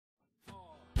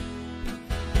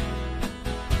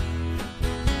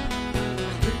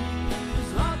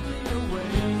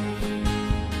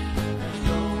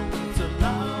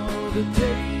the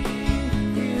day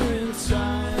here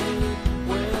inside,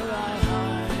 where I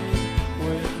hide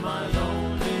with my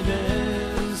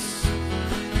loneliness.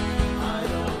 I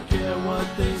don't care what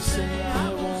they say,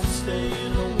 I won't stay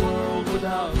in a world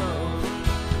without love.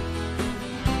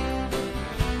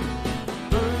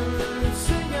 Birds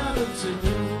sing out of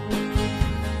tune,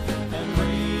 and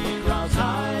raindrops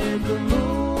hide the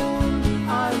moon.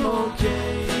 I'm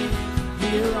okay,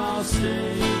 here I'll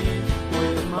stay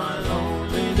with my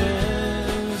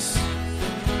loneliness.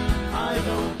 I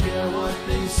don't care what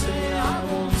they say, I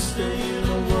won't stay in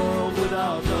a world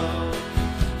without love.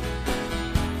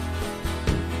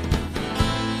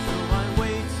 So I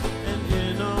wait, and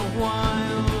in a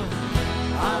while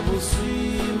I will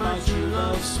see my true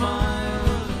love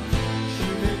smile. She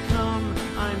may come,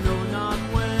 I know not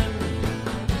when.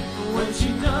 When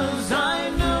she does, I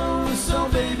know. So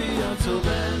baby, until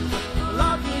then,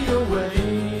 lock me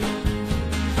away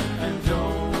and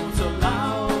don't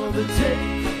allow the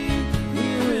day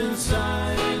here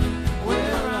inside,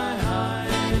 where I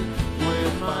hide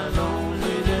with my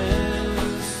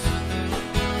loneliness.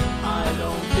 I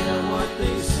don't care what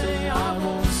they say, I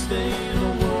won't stay in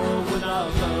a world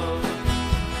without love.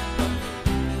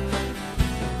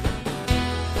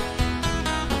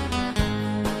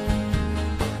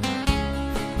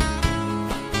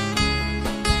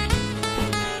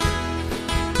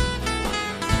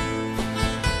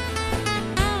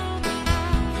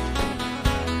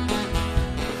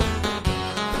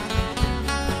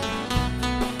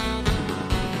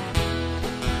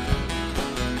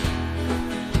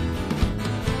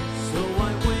 So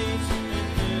I wait,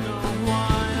 and in a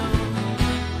while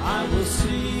I will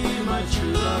see my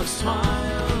true love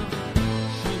smile.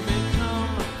 She may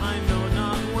come, I know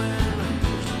not when.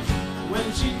 When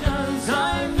she does,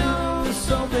 I know.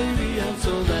 So baby,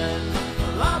 until then,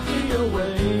 lock me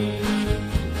away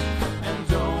and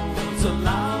don't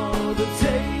allow the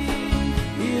day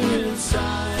here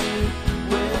inside,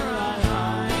 where I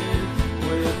hide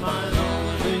with my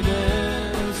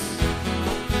loneliness.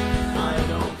 I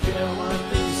don't care what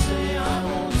they say, I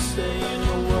won't stay in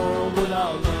a world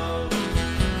without love.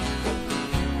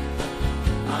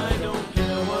 I don't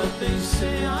care what they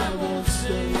say, I won't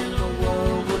stay in a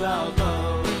world without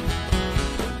love.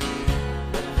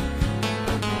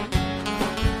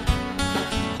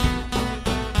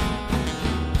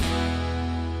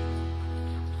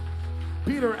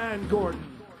 Peter and Gordon.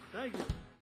 Thank you.